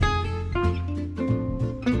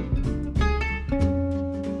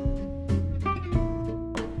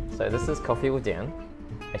So this is coffee with Dien.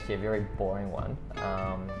 Actually a very boring one.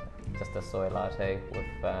 Just a soy latte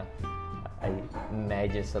with a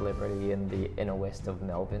major celebrity in the Inner West of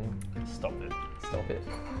Melbourne. Stop it. Stop it.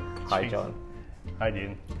 Hi John. Hi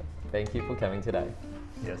Dien. Thank you for coming today.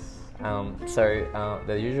 Yes.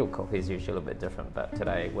 The usual coffee is usually a little bit different, but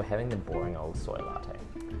today we're having the boring old soy latte.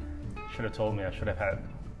 Should have told me. I should have had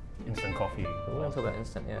instant coffee. We want to talk about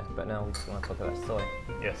instant, yeah, but now we just want to talk about soy.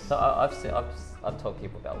 Yes. So I've told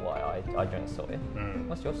people about why I drink soy.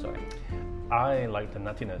 What's your story? I like the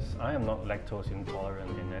nuttiness. I am not lactose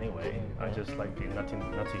intolerant in any way. I just like the nutty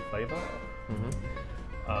flavor.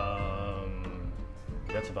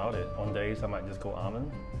 That's about it. On days I might just go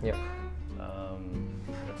almond. Yep.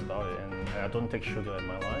 That's about it. And I don't take sugar in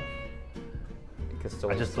my life.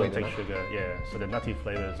 I just don't take sugar, yeah. So the nutty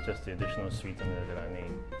flavor is just the additional sweetener that I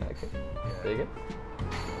need. Okay, yeah. There you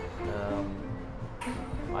go.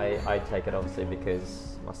 I take it obviously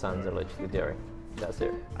because my son's allergic to dairy. That's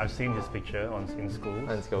it. I've seen his picture in schools.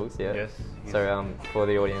 In schools, yeah. Yes. So for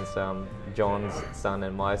the audience, John's son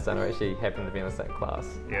and my son are actually happen to be in the same class.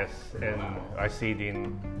 Yes, and I see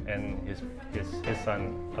Dien and his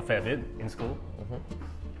son a fair bit in school.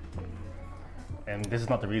 And this is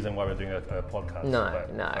not the reason why we're doing a podcast. No.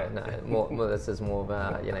 More this is more of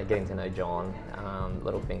getting to know John,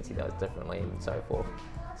 little things he does differently and so forth.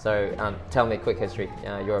 So tell me a quick history.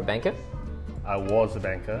 You're a banker. I was a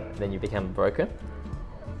banker. Then you became a broker.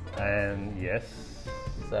 And yes.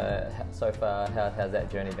 So far, how's that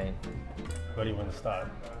journey been? Where do you want to start?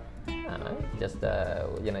 I don't know. Just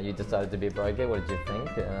you decided to be a broker. What did you think?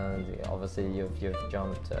 Obviously, you've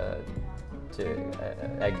jumped to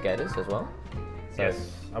aggregators as well. So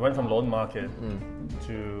yes, I went from loan market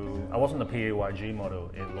to. I was on the PAYG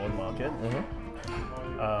model in loan market.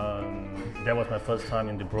 That was my first time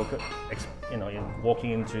in the broker,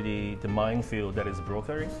 walking into the minefield that is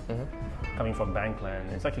brokering. Coming from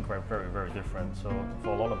bankland, it's actually very, very different. So for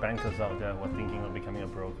a lot of bankers out there who are thinking of becoming a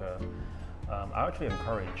broker, I actually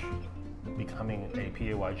encourage becoming a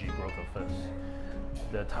PAYG broker first.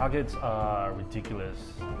 The targets are ridiculous,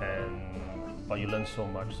 but you learn so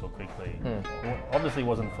much so quickly. Obviously it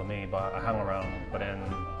wasn't for me, but I hung around. But then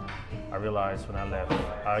I realized when I left,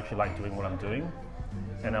 I actually like doing what I'm doing,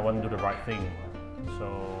 and I want to do the right thing.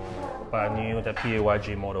 But I knew that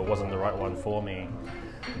PAYG model wasn't the right one for me.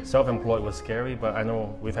 Self-employed was scary, but I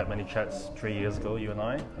know we've had many chats 3 years ago, you and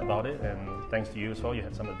I, about it, and thanks to you as well, you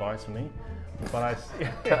had some advice for me. But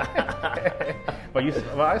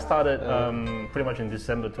I started pretty much in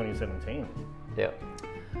December 2017. Yeah.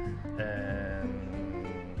 And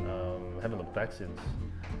haven't looked back since.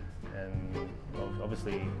 And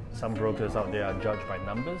obviously, some brokers out there are judged by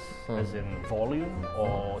numbers, as in volume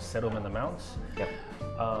or settlement amounts. Yep.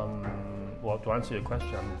 Well, to answer your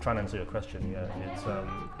question, I'm trying to answer your question. Yeah, it's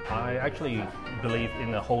I actually believe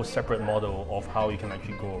in a whole separate model of how you can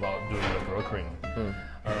actually go about doing your brokering.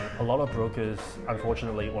 A lot of brokers,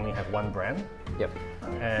 unfortunately, only have one brand. Yep.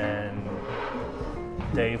 And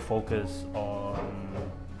they focus on.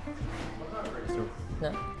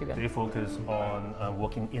 They focus on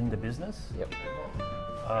working in the business. Yep.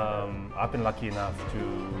 I've been lucky enough to,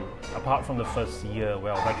 apart from the first year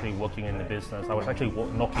where I was actually working in the business, I was actually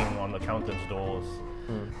knocking on accountants' doors,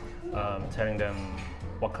 telling them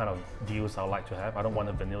what kind of deals I like to have. I don't want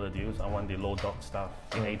the vanilla deals. I want the low dot stuff,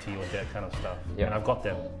 in 80 or that kind of stuff. Yep. And I've got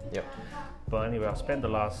them. Yep. But anyway, I've spent the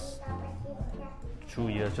last 2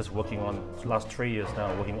 years just last 3 years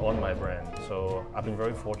now working on my brand. So I've been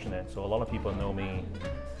very fortunate. So a lot of people know me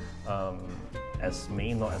as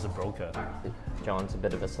me, not as a broker. John's a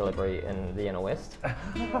bit of a celebrity in the Inner West.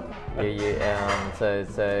 So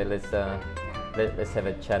let's have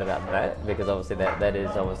a chat about that, because obviously that is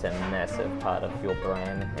obviously a massive part of your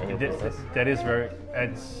brand and your business. That is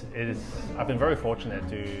I've been very fortunate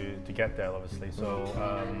to get there, obviously. So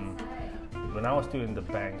when I was still in the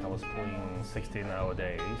bank, I was pulling 16-hour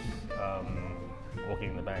days, working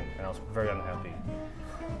in the bank, and I was very unhappy.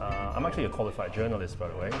 I'm actually a qualified journalist, by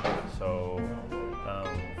the way. So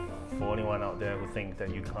for anyone out there who think that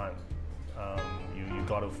you can't,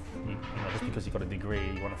 just because you got a degree,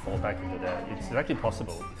 you want to fall back into that, it's actually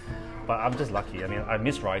possible. But I'm just lucky. I mean, I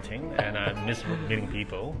miss writing and I miss meeting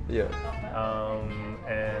people. Yeah.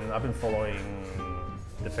 And I've been following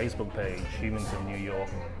the Facebook page, Humans in New York,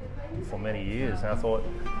 for many years, and I thought,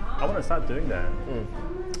 I want to start doing that.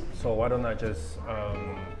 So why don't I just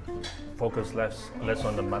focus less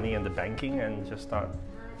on the money and the banking and just start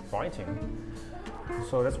writing?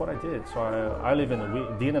 So that's what I did. So I live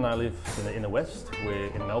Dien and I live in the Inner West. We're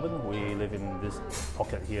in Melbourne. We live in this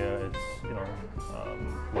pocket here. It's, you know,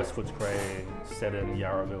 West Footscray, Seddon,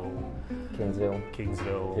 Yarraville,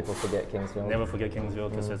 Kingsville. People forget Kingsville. Never forget Kingsville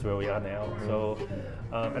because that's where we are now. So,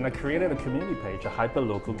 and I created a community page, a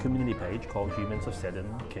hyper-local community page called Humans of Seddon,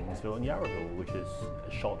 Kingsville and Yarraville, which is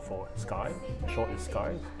short for Sky. Short is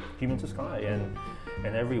Sky, Humans of Sky.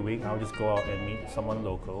 And every week I'll just go out and meet someone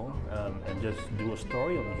local and just do a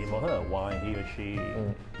story on him or her, why he or she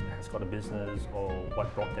has got a business or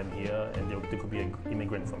what brought them here. And they could be an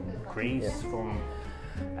immigrant from Greece, from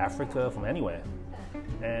Africa, from anywhere.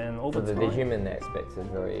 And over the time, human aspect is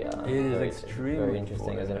very extremely very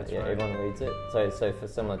interesting, isn't it? Yeah, right. everyone reads it. So for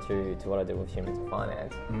similar to what I did with Humans of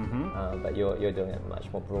Finance, but you're doing it much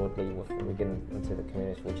more broadly with we get into the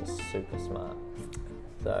community, which is super smart.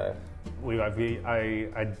 So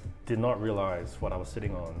I did not realize what I was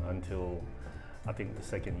sitting on until I think the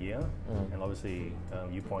second year, and obviously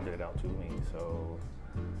you pointed it out to me. So.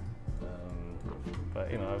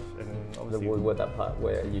 But you know, and obviously with that part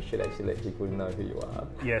where you should actually let people know who you are.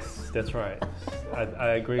 Yes, that's right.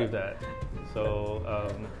 I agree with that. So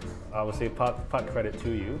I would say part credit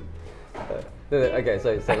to you. Okay,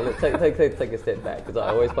 so let's take a step back, because I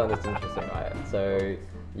always find this interesting, right? So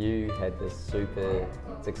you had this super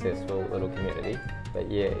successful little community, but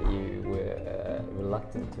yet you were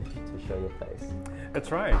reluctant to show your face.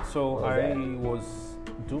 That's right. So I was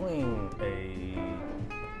doing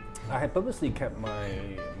I had purposely kept my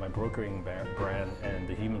brokering brand and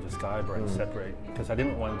the Humans of Sky brand separate, because I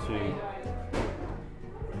didn't want to.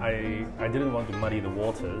 I didn't want to muddy the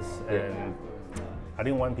waters, and I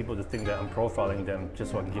didn't want people to think that I'm profiling them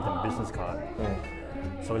just so I can give them a business card.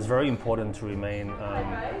 So it's very important to remain.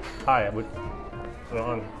 Hi,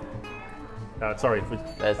 sorry.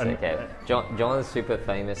 That's okay. John is super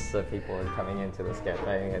famous, so people are coming into this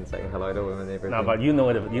cafe and saying hello to him and everything. No, but you know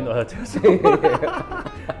her too. So.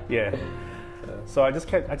 Yeah. So I just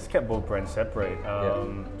kept both brands separate.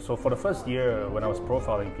 So for the first year when I was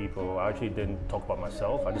profiling people, I actually didn't talk about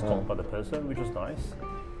myself. I just talked about the person, which was nice.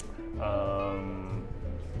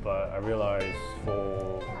 But I realized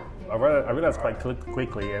quite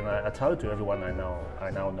quickly, and I tell it to everyone I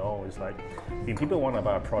now know, is like, if people want to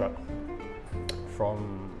buy a product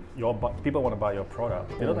from people want to buy your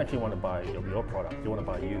product. They don't actually want to buy your product. They want to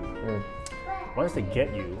buy you. Once they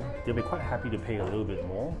get you, they'll be quite happy to pay a little bit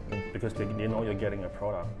more because they know you're getting a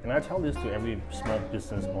product. And I tell this to every small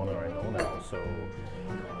business owner I know now. So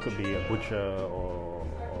it could be a butcher or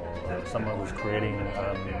someone who's creating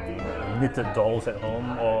knitted dolls at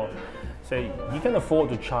home, or say you can afford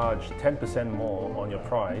to charge 10% more on your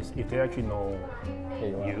price if they actually know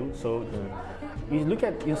you. So you look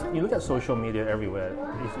at social media everywhere.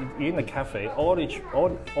 If you're in a cafe, all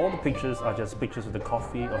the pictures are just pictures of the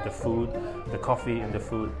coffee, of the food, the coffee and the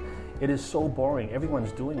food. It is so boring.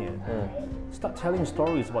 Everyone's doing it. Start telling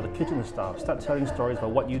stories about the kitchen stuff. Start telling stories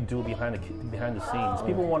about what you do behind the scenes.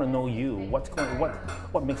 People want to know you.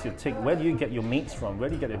 What makes you tick? Where do you get your meats from? Where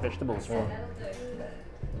do you get your vegetables from?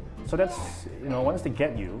 So that's, once they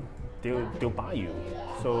get you, they'll buy you.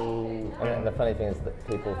 So and the funny thing is that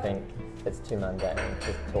people think it's too mundane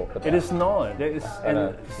to talk about. It is not.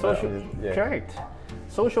 Correct.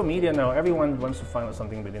 Social media now, everyone wants to find out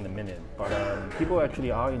something within a minute, but people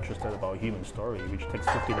actually are interested about human story, which takes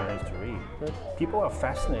 50 minutes to read. People are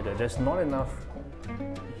fascinated. There's not enough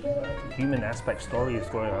human aspect stories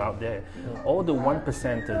going out there. All the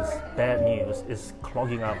 1% bad news is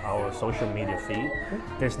clogging up our social media feed.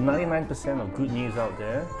 There's 99% of good news out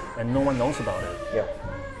there, and no one knows about it. Yeah.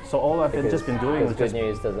 So all I've just been doing is good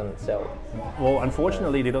news doesn't sell. Well,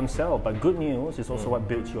 unfortunately, they don't sell. But good news is also what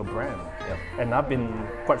builds your brand. Yep. And I've been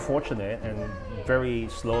quite fortunate and very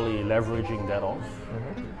slowly leveraging that off.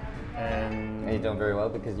 And you're doing very well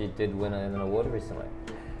because you did win an award recently.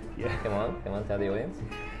 Yeah. Come on, tell the audience.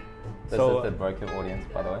 This So, is the broker audience,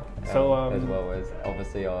 by the way. As well as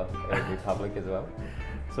obviously our Republic as well.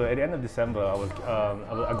 So at the end of December,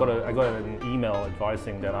 I got an email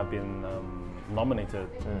advising that I've been nominated.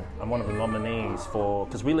 I'm one of the nominees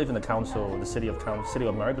because we live in the council, the City of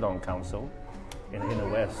Melbourne Council in the Inner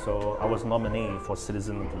West. So I was nominated for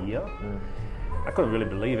Citizen of the Year. I couldn't really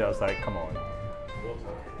believe it. I was like, come on.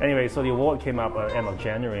 Anyway, so the award came up at the end of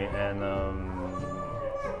January, and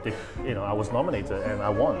I was nominated and I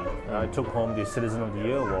won. I took home the Citizen of the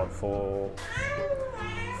Year award for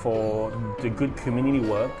the good community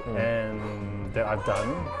work and that I've done,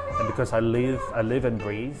 and because I live and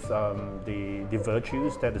breathe the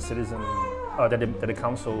virtues that the citizen that the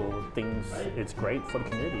council thinks it's great for the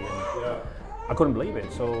community, and I couldn't believe it.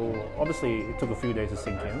 So obviously it took a few days to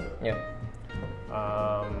sink in. Yeah.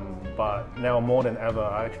 But now more than ever,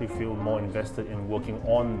 I actually feel more invested in working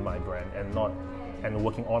on my brand and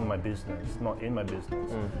working on my business, not in my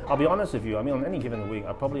business. I'll be honest with you, I mean, on any given week,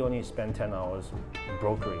 I probably only spend 10 hours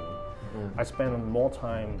brokering. I spend more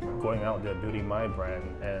time going out there building my brand,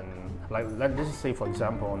 and let's just say, for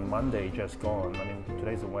example, on Monday just gone, I mean,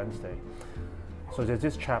 today's a Wednesday, so there's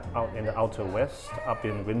this chap out in the Outer West, up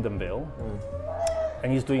in Wyndhamville,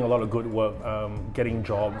 and he's doing a lot of good work, getting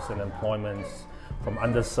jobs and employments from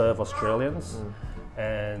underserved Australians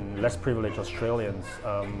and less privileged Australians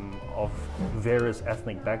of various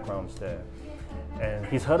ethnic backgrounds there. And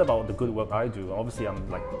he's heard about the good work I do. Obviously, I'm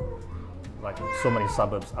like so many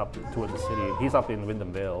suburbs up towards the city. He's up in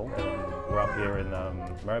Wyndhamville, and we're up here in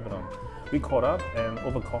Maribyrnong. We caught up and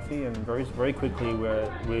over coffee, and very quickly we're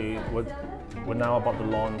now about to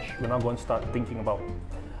launch. We're now going to start thinking about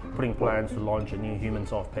putting plans to launch a new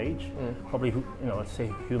Humans Of page. Probably, let's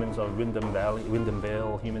say Humans of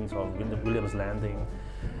Wyndhamville, Humans of Williams Landing,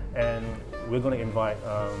 and we're going to invite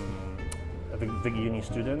Vic Uni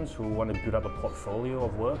students who want to build up a portfolio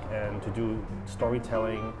of work and to do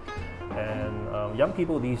storytelling. And young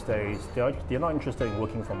people these days, they're not interested in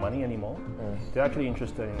working for money anymore. They're actually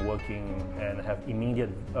interested in working and have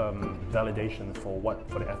immediate validation for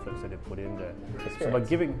the efforts that they put in there. So by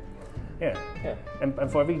giving,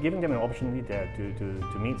 and for giving them an opportunity there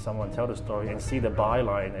to meet someone, tell the story, and see the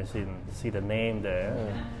byline, as in see the name there,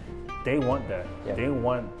 they want that. They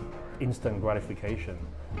want instant gratification.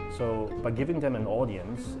 So by giving them an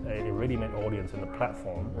audience, a ready-made audience and a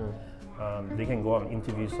platform, they can go out and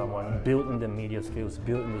interview someone, build in their media skills,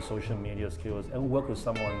 build in the social media skills, and work with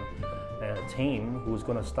someone, a team who's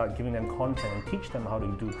going to start giving them content and teach them how to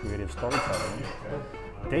do creative storytelling.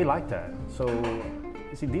 They like that. So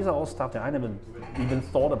you see, these are all stuff that I never even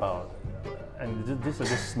thought about, and this is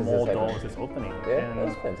just small doors that's opening. Yeah,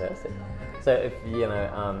 that's fantastic. So if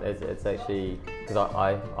it's actually because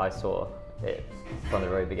I saw it from the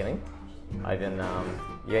very beginning.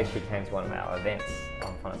 You actually came to one of our events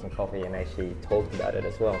on Finance and Coffee and actually talked about it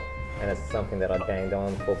as well. And it's something that I banged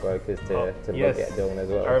on for brokers to look at doing as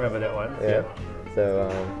well. I remember that one. Yeah.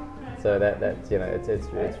 So that's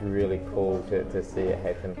it's really cool to see it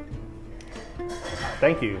happen.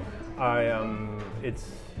 Thank you.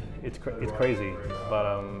 It's crazy, but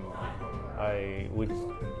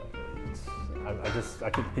I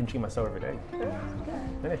keep pinching myself every day.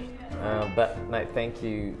 Finished. But mate, thank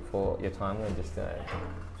you for your time. We're just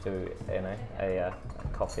do a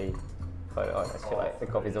coffee photo. I feel like the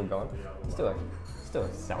coffee's all gone. Still a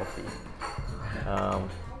selfie.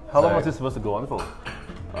 How long was this supposed to go on for?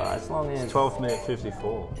 As long as 12 minutes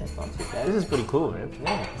 54. That's not too bad. This is pretty cool, man.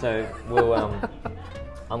 Yeah. So we'll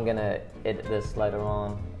I'm gonna edit this later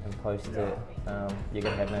on and post it. You're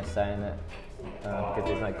gonna have no say in it. Because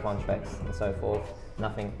there's no contracts and so forth.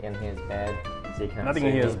 Nothing in here is bad, so you can't. Nothing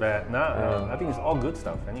in here is bad. No, I think it's all good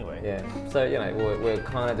stuff anyway. Yeah. So we're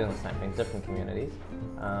kind of doing the same thing, different communities.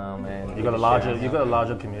 And you got a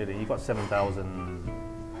larger community. You got 7,000,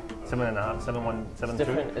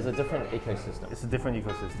 7.5, It's a different ecosystem. It's a different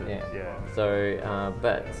ecosystem. Yeah. So,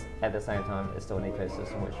 but at the same time, it's still an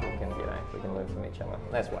ecosystem which we can learn from each other.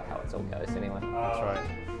 That's how it all goes anyway. That's right.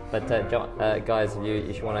 But John, guys,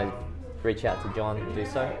 if you want to reach out to John, do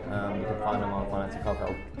so. You can find him on Finance and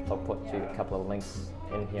Coffee. I'll put you a couple of links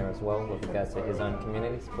in here as well with regards to his own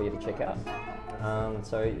communities for you to check out.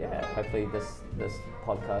 So yeah, hopefully this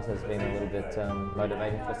podcast has been a little bit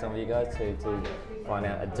motivating for some of you guys to find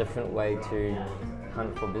out a different way to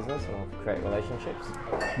hunt for business or create relationships.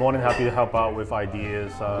 More than happy to help out with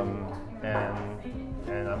ideas, and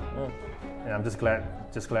I'm just glad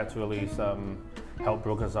to at least help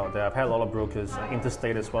brokers out there. I've had a lot of brokers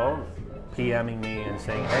interstate as well, PMing me and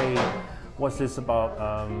saying, hey, what's this about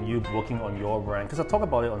you working on your brand? Because I talk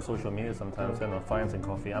about it on social media sometimes and on Finance and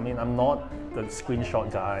Coffee. I mean, I'm not the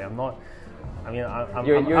screenshot guy.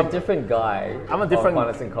 You're a different guy. I'm a different on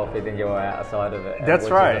Finance and Coffee than you are outside of it. That's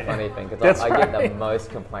which right. Is the funny thing, because I get the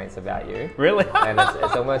most complaints about you. Really? And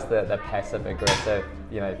it's almost the passive aggressive,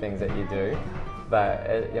 things that you do. But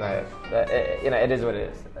it is what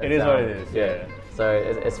it is. It is what it is. Yeah. So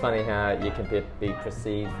it's funny how you can be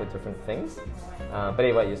perceived for different things. But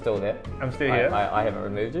anyway, you're still there. I'm still here. I haven't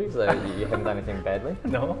removed you, so you haven't done anything badly.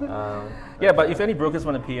 No. Yeah, but if any brokers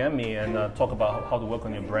want to PM me and talk about how to work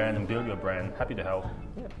on your brand and build your brand, happy to help.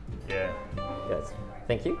 Yeah. Yes.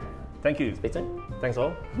 Thank you. Thank you. Speak soon. Thanks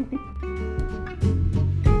all.